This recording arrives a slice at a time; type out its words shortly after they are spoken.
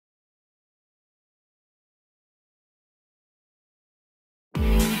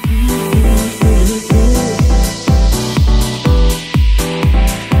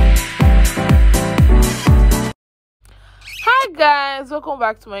guys, welcome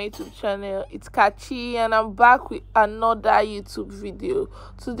back to my YouTube channel. It's Kachi and I'm back with another YouTube video.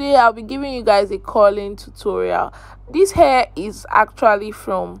 Today I'll be giving you guys a curling tutorial. This hair is actually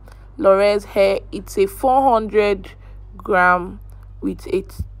from LOREZHAIR. It's a 400 gram with a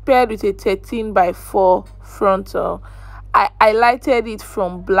paired with a 13x4 frontal. I highlighted it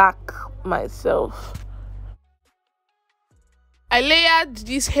from black myself. I layered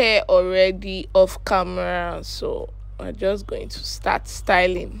this hair already off camera, so I'm just going to start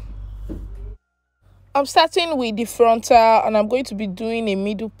styling. I'm starting with the frontal and I'm going to be doing a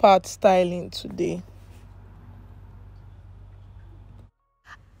middle part styling today.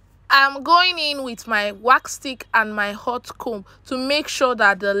 I'm going in with my wax stick and my hot comb to make sure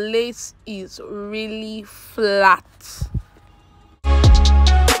that the lace is really flat.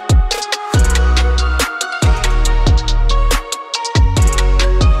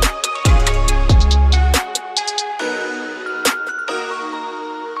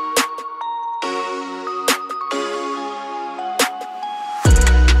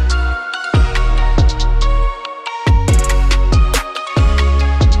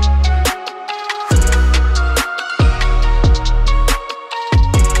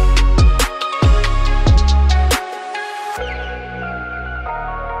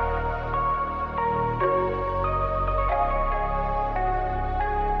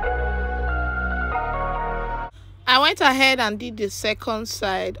 I went ahead and did the second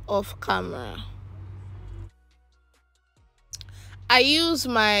side off camera. I use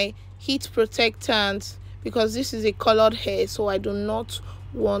my heat protectant because this is a colored hair, so I do not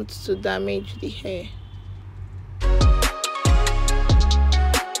want to damage the hair.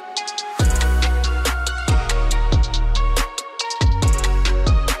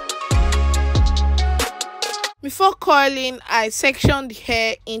 Before coiling, I section the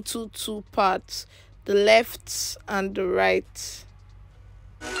hair into two parts, the left and the right.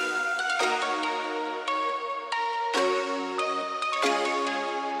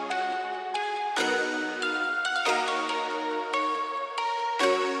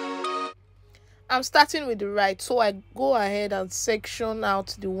 I'm starting with the right, so I go ahead and section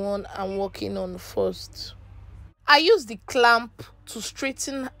out the one I'm working on first. I use the clamp to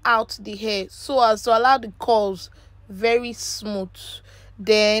straighten out the hair so as to allow the curls very smooth.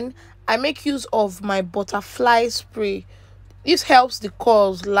 Then I make use of my butterfly spray. This helps the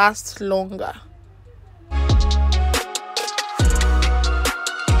curls last longer.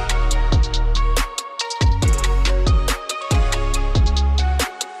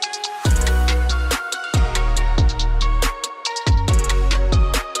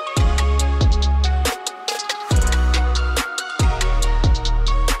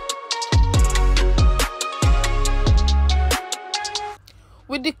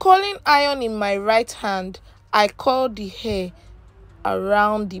 With the curling iron in my right hand, I curl the hair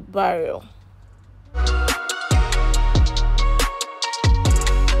around the barrel.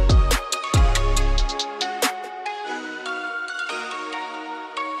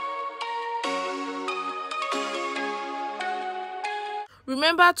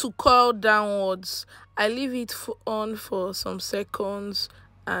 Remember to curl downwards. I leave it on for some seconds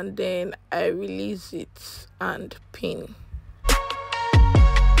and then I release it and pin.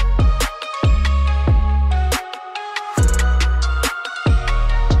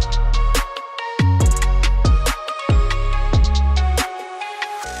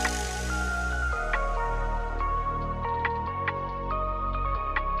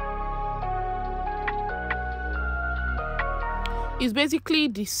 It's basically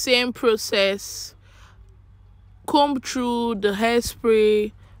the same process. Comb through the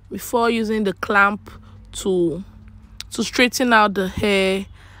hairspray before using the clamp to straighten out the hair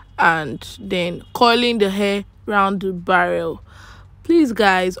and then coiling the hair around the barrel. Please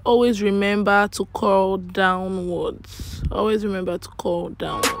guys, always remember to curl downwards. Always remember to curl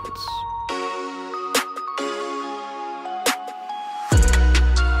downwards.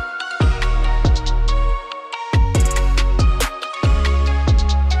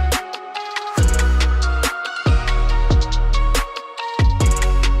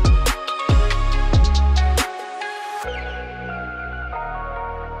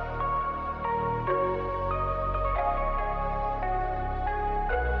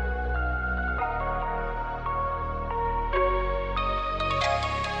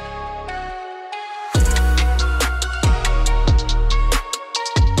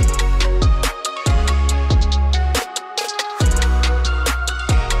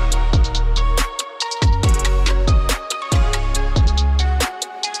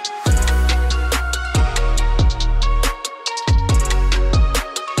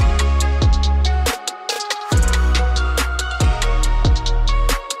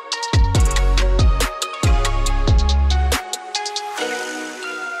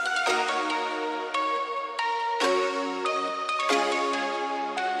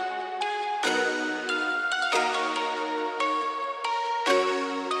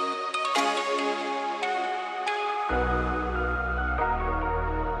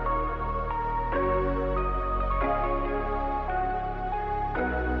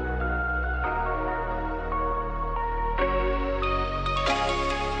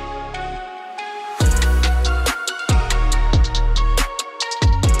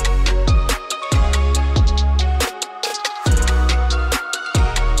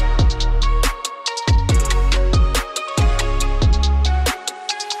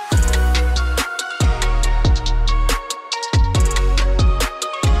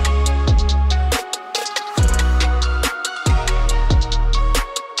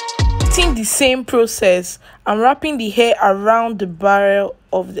 same process. I'm wrapping the hair around the barrel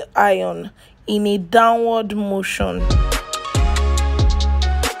of the iron in a downward motion.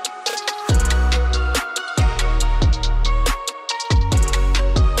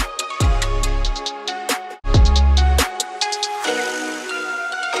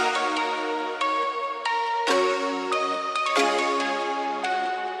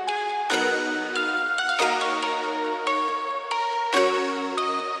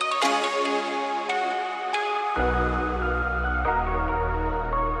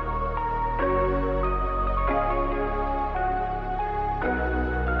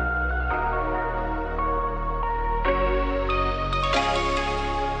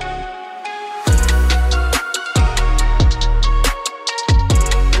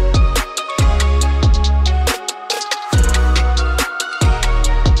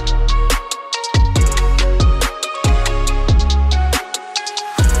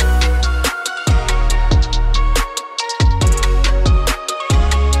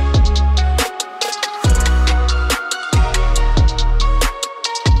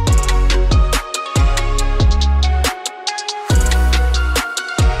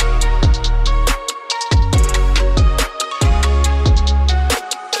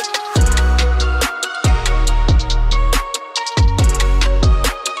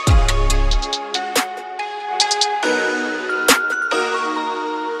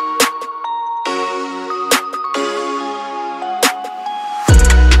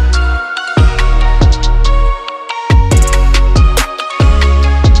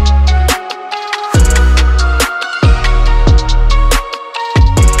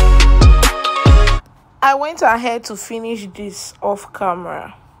 I went ahead to finish this off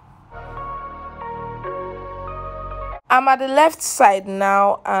camera. I'm at the left side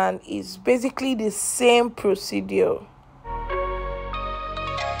now, and it's basically the same procedure.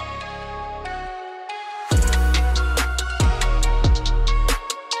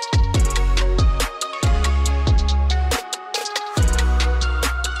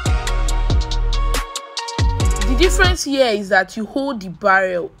 The difference here is that you hold the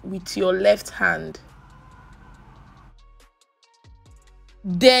barrel with your left hand.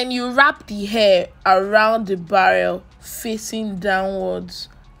 Then you wrap the hair around the barrel facing downwards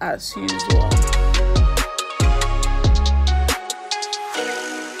as usual.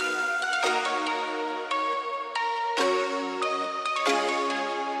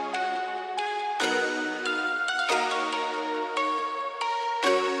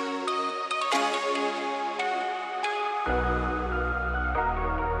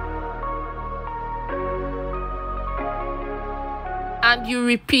 And you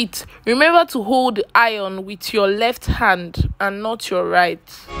repeat. Remember to hold the iron with your left hand and not your right.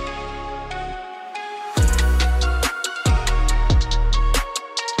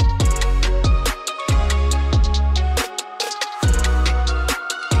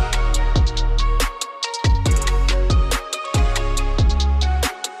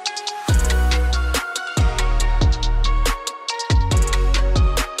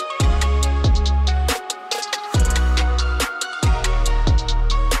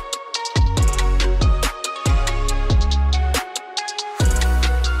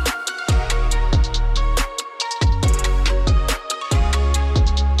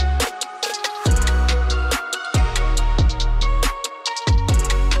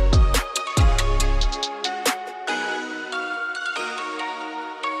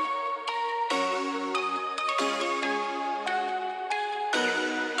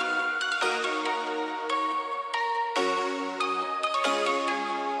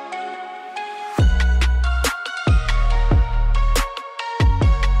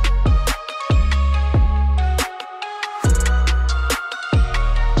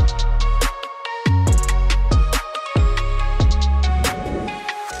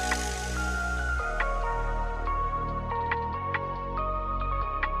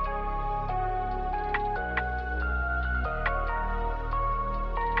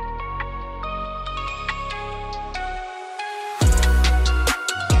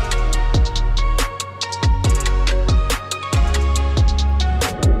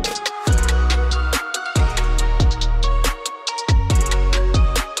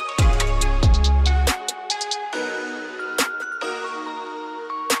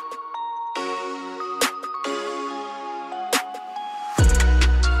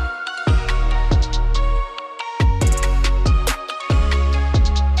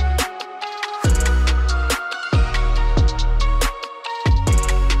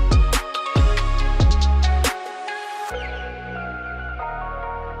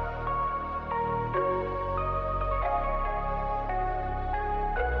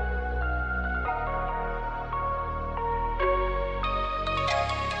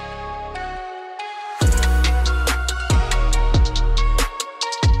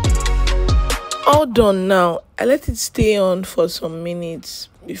 All done now. I let it stay on for some minutes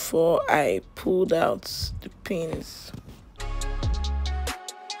before I pulled out the pins.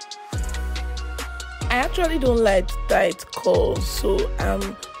 I actually don't like tight curls, so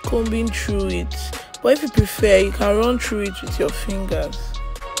I'm combing through it. But if you prefer, you can run through it with your fingers.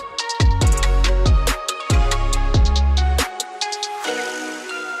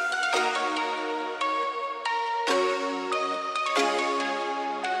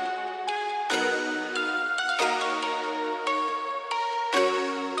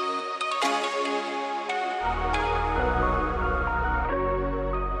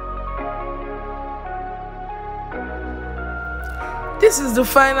 This is the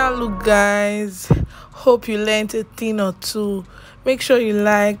final look, guys. Hope you learned a thing or two. Make sure you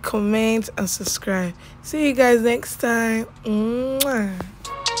like, comment, and subscribe. See you guys next time. Mwah.